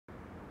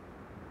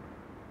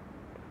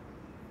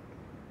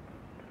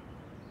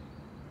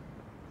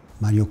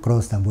Mario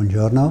Crosta,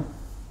 buongiorno.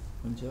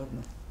 Buongiorno.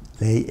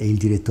 Lei è il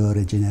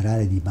direttore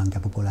generale di Banca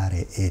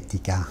Popolare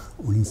Etica,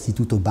 un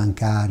istituto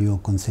bancario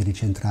con sede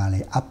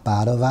centrale a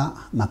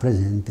Padova, ma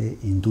presente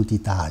in tutta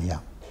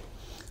Italia.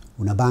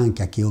 Una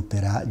banca che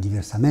opera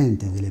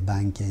diversamente dalle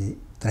banche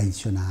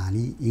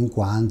tradizionali, in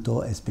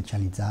quanto è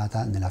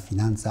specializzata nella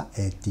finanza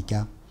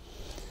etica.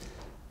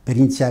 Per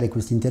iniziare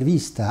questa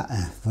intervista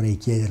vorrei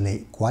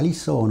chiederle quali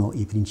sono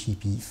i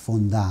principi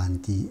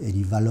fondanti e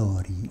i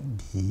valori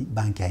di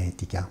Banca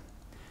Etica.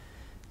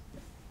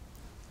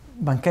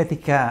 Banca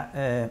Etica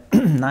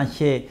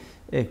nasce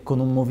con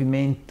un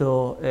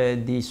movimento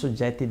di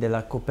soggetti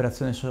della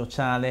cooperazione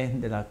sociale,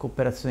 della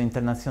cooperazione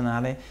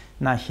internazionale,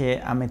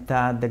 nasce a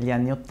metà degli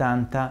anni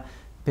 '80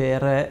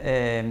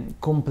 per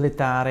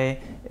completare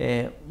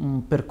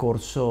un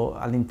percorso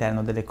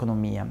all'interno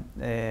dell'economia.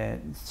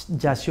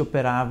 Già si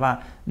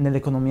operava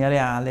nell'economia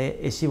reale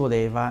e si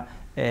voleva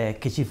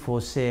che ci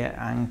fosse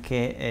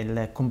anche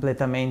il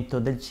completamento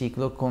del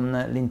ciclo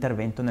con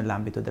l'intervento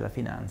nell'ambito della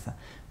finanza.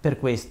 Per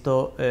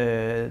questo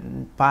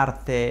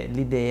parte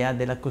l'idea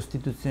della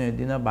costituzione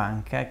di una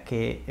banca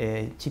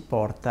che ci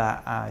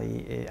porta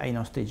ai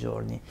nostri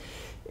giorni.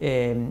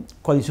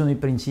 Quali sono i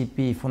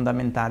principi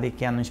fondamentali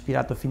che hanno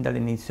ispirato fin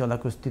dall'inizio la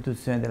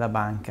costituzione della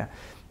banca?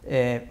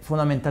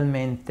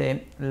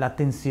 Fondamentalmente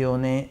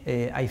l'attenzione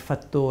ai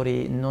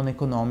fattori non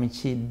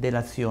economici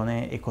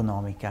dell'azione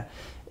economica.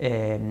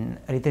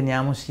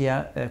 Riteniamo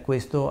sia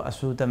questo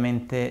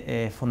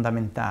assolutamente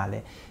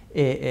fondamentale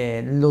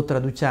e lo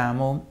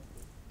traduciamo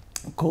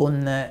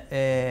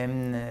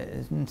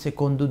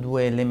secondo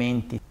due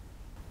elementi,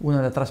 uno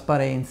è la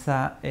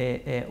trasparenza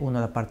e uno è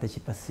la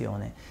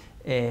partecipazione.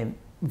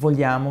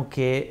 Vogliamo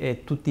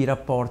che tutti i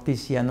rapporti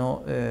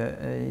siano,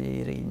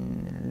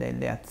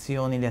 le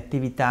azioni, le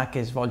attività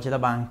che svolge la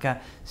banca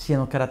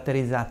siano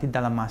caratterizzati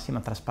dalla massima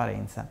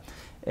trasparenza.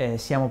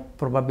 Siamo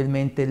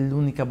probabilmente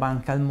l'unica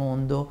banca al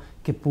mondo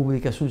che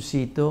pubblica sul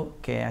sito,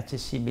 che è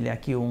accessibile a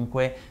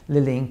chiunque,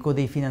 l'elenco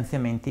dei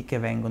finanziamenti che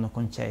vengono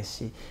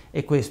concessi,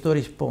 e questo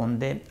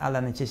risponde alla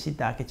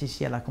necessità che ci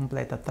sia la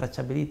completa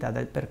tracciabilità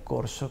del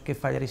percorso che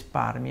fa il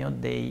risparmio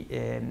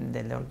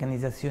delle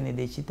organizzazioni e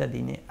dei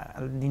cittadini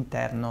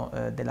all'interno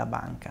della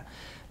banca.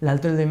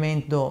 L'altro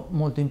elemento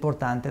molto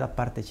importante è la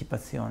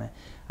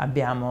partecipazione.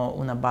 Abbiamo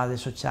una base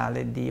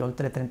sociale di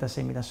oltre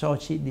 36.000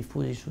 soci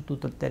diffusi su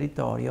tutto il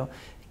territorio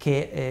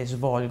che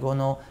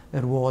svolgono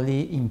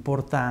ruoli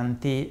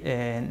importanti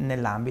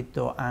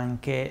nell'ambito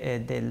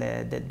anche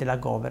della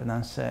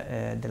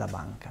governance della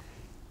banca.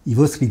 I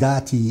vostri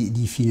dati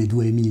di fine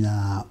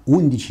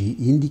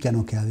 2011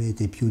 indicano che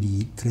avete più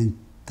di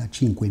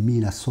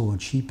 35.000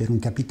 soci per un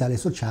capitale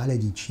sociale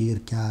di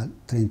circa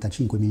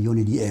 35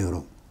 milioni di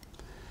euro.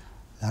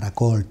 La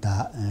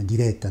raccolta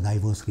diretta dai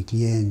vostri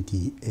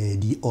clienti è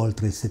di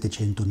oltre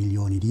 700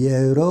 milioni di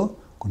euro,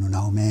 con un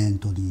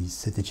aumento di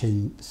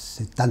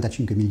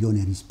 75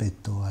 milioni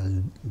rispetto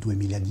al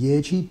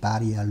 2010,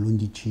 pari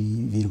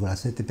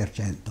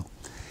all'11,7%,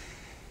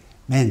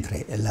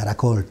 mentre la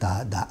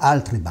raccolta da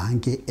altre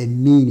banche è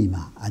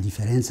minima, a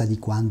differenza di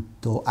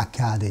quanto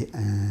accade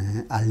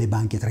alle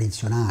banche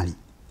tradizionali.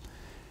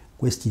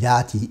 Questi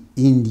dati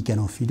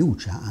indicano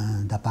fiducia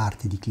da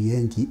parte di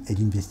clienti ed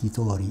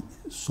investitori,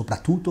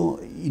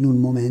 soprattutto in un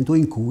momento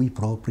in cui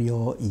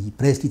proprio i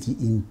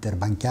prestiti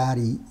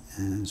interbancari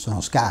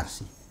sono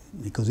scarsi.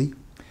 È così?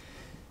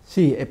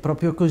 Sì, è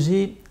proprio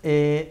così,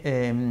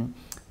 e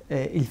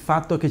il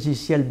fatto che ci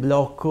sia il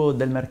blocco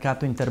del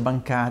mercato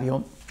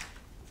interbancario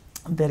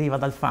deriva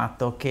dal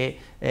fatto che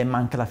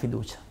manca la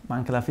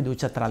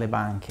fiducia tra le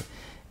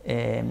banche.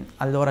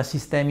 Allora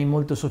sistemi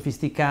molto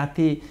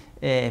sofisticati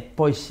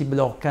poi si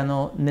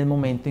bloccano nel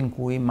momento in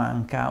cui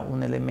manca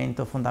un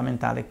elemento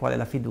fondamentale quale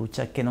la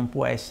fiducia, che non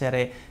può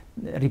essere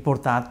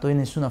riportato in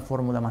nessuna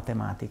formula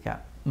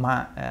matematica,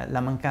 ma la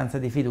mancanza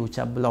di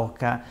fiducia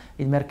blocca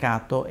il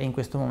mercato e in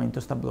questo momento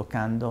sta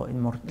bloccando il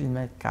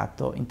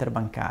mercato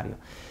interbancario.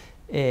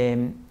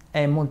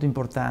 È molto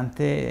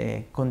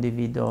importante,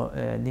 condivido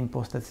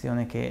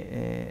l'impostazione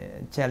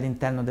che c'è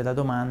all'interno della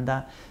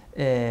domanda,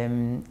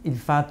 il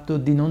fatto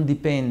di non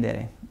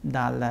dipendere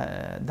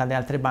dalle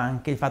altre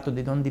banche, il fatto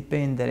di non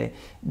dipendere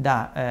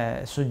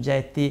da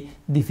soggetti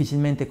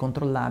difficilmente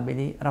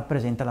controllabili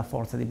rappresenta la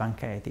forza di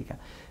Banca Etica.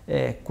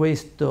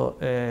 Questo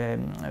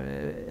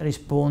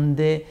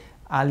risponde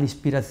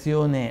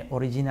all'ispirazione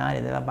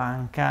originaria della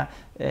banca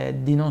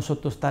di non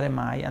sottostare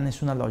mai a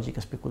nessuna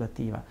logica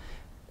speculativa.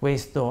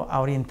 Questo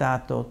ha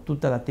orientato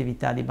tutta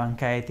l'attività di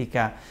Banca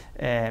Etica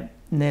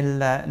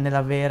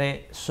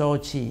nell'avere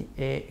soci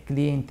e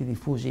clienti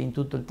diffusi in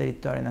tutto il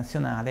territorio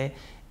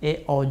nazionale,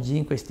 e oggi,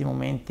 in questi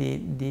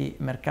momenti di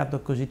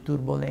mercato così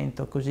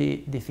turbolento,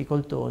 così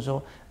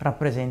difficoltoso,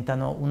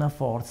 rappresentano una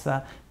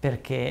forza,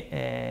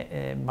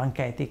 perché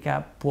Banca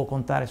Etica può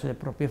contare sulle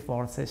proprie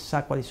forze,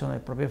 sa quali sono le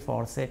proprie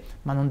forze,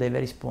 ma non deve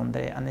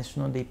rispondere a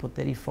nessuno dei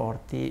poteri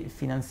forti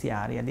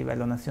finanziari a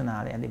livello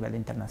nazionale e a livello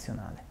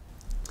internazionale.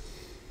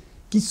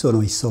 Chi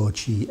sono i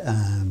soci?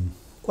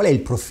 Qual è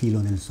il profilo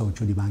del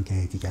socio di Banca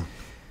Etica?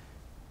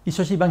 I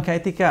soci di Banca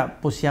Etica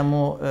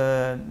possiamo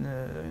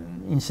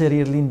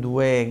inserirli in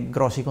due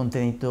grossi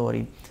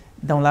contenitori.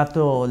 Da un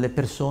lato le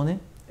persone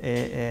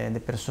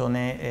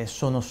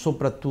sono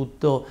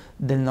soprattutto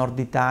del nord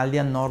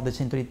Italia, nord e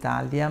centro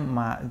Italia,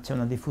 ma c'è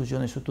una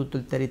diffusione su tutto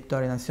il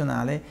territorio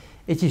nazionale,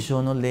 e ci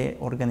sono le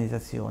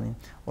organizzazioni.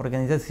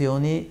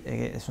 Organizzazioni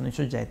sono i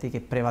soggetti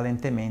che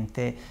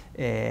prevalentemente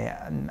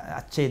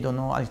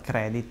accedono al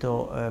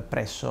credito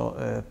presso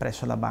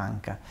la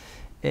banca.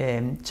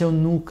 C'è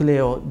un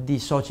nucleo di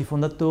soci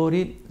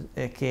fondatori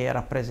che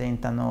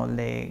rappresentano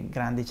le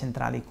grandi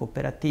centrali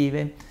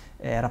cooperative,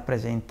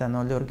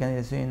 rappresentano le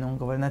organizzazioni non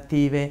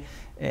governative,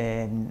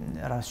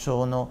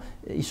 sono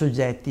i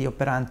soggetti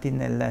operanti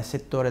nel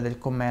settore del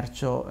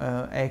commercio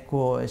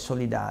equo e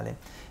solidale,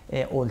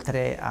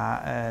 oltre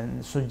a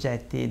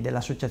soggetti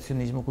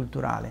dell'associazionismo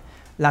culturale.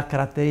 La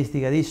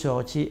caratteristica dei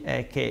soci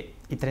è che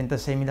i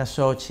 36.000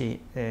 soci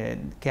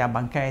che ha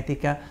Banca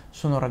Etica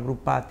sono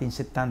raggruppati in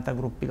 70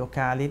 gruppi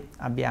locali.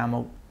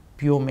 Abbiamo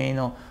più o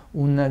meno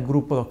un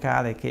gruppo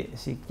locale che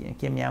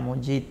chiamiamo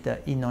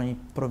GIT in ogni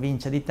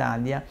provincia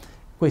d'Italia.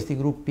 Questi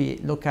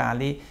gruppi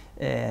locali,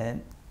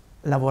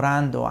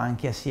 lavorando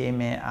anche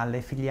assieme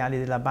alle filiali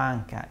della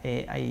banca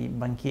e ai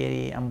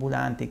banchieri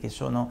ambulanti che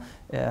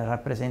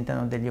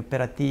rappresentano degli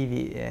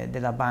operativi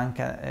della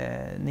banca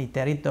nei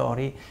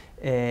territori,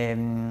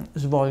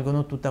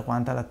 svolgono tutta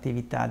quanta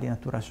l'attività di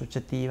natura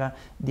associativa,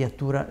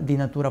 di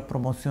natura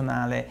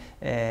promozionale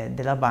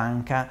della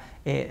banca,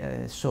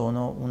 e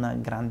sono una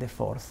grande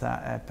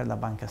forza per la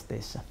banca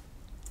stessa.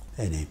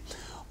 Bene.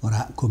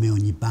 Ora, come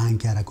ogni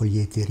banca,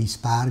 raccogliete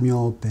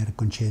risparmio per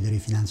concedere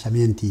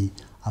finanziamenti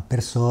a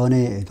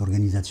persone ed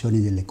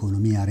organizzazioni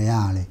dell'economia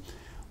reale.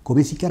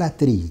 Come si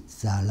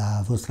caratterizza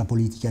la vostra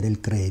politica del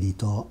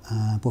credito?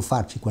 Può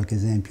farci qualche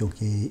esempio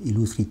che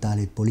illustri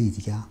tale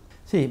politica?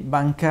 Sì,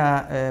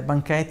 Banca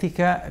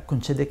Etica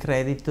concede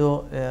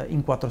credito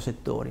in 4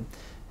 settori.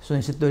 Sono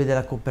i settori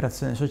della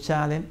cooperazione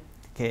sociale,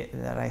 che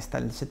resta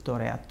il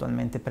settore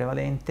attualmente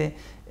prevalente,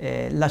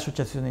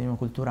 l'associazionismo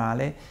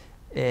culturale,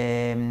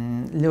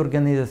 le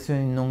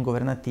organizzazioni non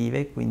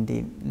governative,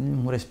 quindi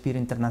un respiro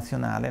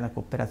internazionale, la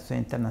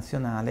cooperazione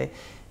internazionale,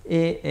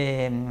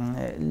 e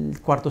il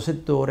quarto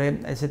settore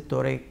è il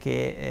settore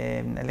che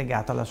è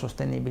legato alla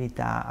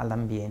sostenibilità,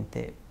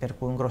 all'ambiente, per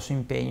cui un grosso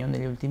impegno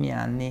negli ultimi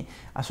anni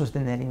a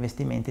sostenere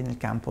investimenti nel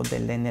campo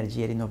delle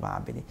energie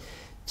rinnovabili.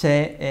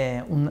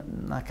 C'è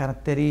una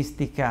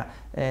caratteristica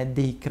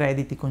dei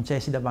crediti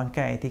concessi da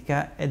Banca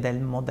Etica, ed è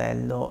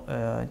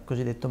il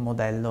cosiddetto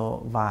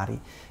modello vari.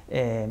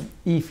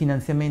 I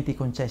finanziamenti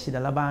concessi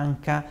dalla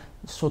banca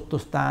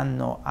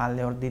sottostanno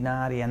alle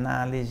ordinarie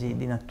analisi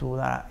di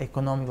natura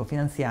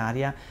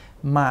economico-finanziaria,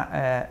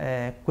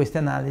 ma queste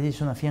analisi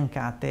sono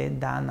affiancate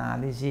da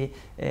analisi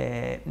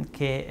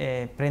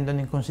che prendono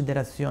in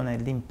considerazione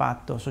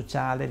l'impatto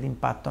sociale,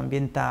 l'impatto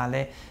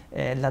ambientale,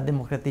 la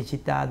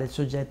democraticità del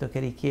soggetto che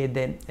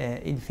richiede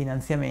il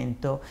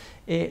finanziamento,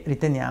 e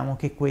riteniamo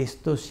che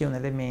questo sia un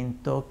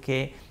elemento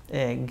che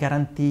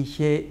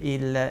garantisce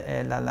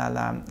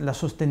la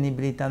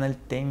sostenibilità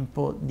nel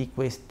tempo di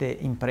queste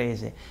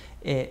imprese.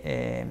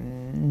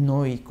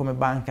 Noi come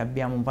banca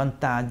abbiamo un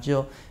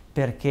vantaggio,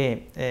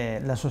 perché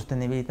la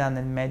sostenibilità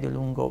nel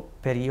medio-lungo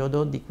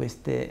periodo di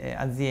queste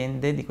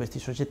aziende, di queste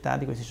società,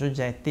 di questi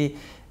soggetti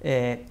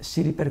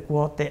si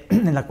ripercuote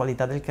nella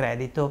qualità del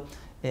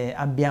credito.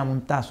 Abbiamo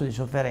un tasso di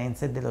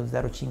sofferenze dello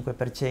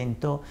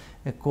 0,5%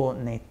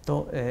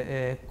 netto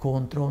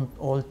contro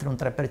oltre un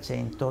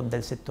 3%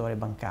 del settore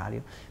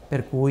bancario,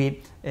 per cui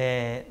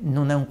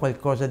non è un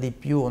qualcosa di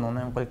più, non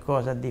è un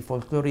qualcosa di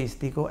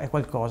folcloristico, è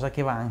qualcosa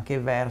che va anche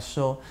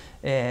verso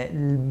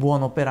il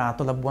buon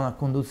operato, la buona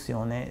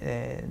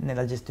conduzione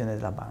nella gestione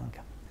della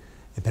banca.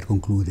 E per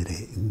concludere,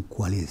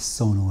 quali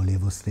sono le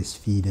vostre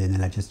sfide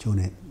nella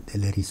gestione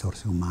delle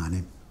risorse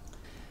umane?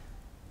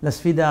 La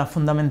sfida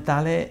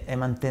fondamentale è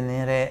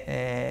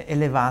mantenere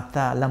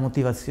elevata la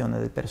motivazione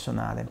del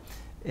personale.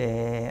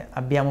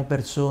 Abbiamo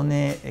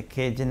persone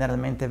che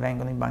generalmente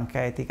vengono in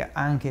Banca Etica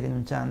anche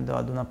rinunciando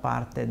ad una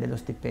parte dello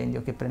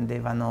stipendio che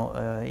prendevano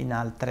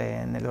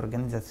nelle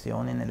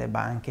organizzazioni, nelle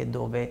banche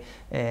dove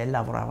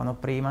lavoravano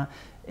prima,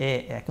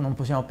 e non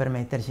possiamo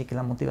permetterci che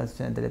la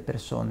motivazione delle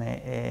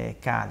persone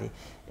cali.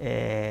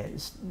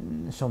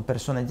 Sono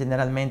persone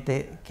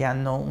generalmente che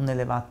hanno un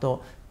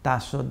elevato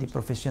tasso di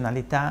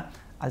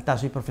professionalità. Al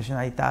tasso di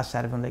professionalità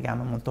serve un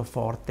legame molto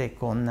forte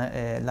con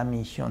la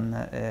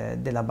mission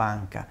della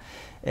banca,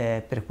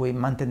 per cui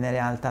mantenere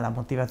alta la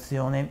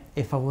motivazione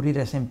e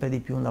favorire sempre di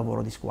più un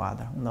lavoro di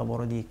squadra, un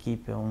lavoro di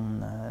equipe,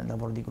 un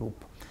lavoro di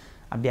gruppo.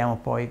 Abbiamo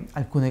poi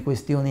alcune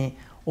questioni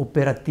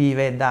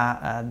operative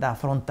da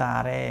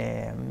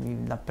affrontare.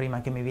 La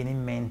prima che mi viene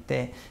in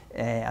mente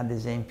è ad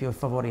esempio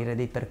favorire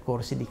dei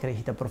percorsi di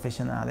crescita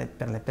professionale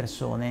per le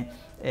persone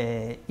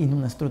in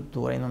una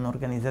struttura, in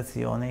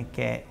un'organizzazione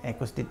che è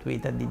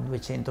costituita di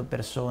 200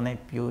 persone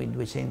più i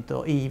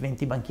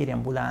 20 banchieri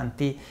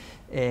ambulanti.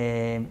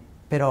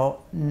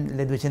 però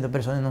le 200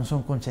 persone non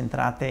sono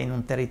concentrate in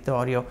un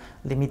territorio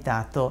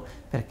limitato,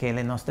 perché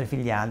le nostre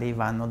filiali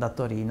vanno da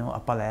Torino a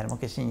Palermo,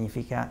 che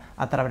significa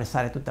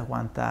attraversare tutta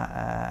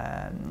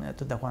quanta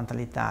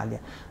l'Italia.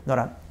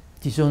 Allora,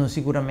 ci sono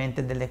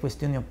sicuramente delle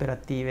questioni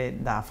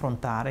operative da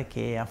affrontare,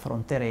 che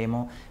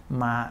affronteremo,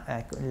 ma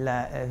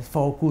il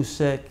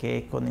focus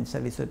che con il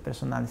servizio del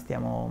personale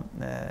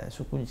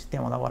su cui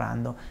stiamo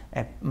lavorando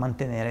è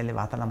mantenere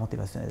elevata la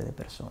motivazione delle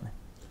persone.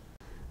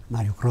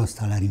 Mario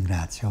Crosta, la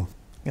ringrazio.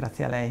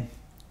 Grazie a lei.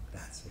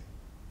 Grazie.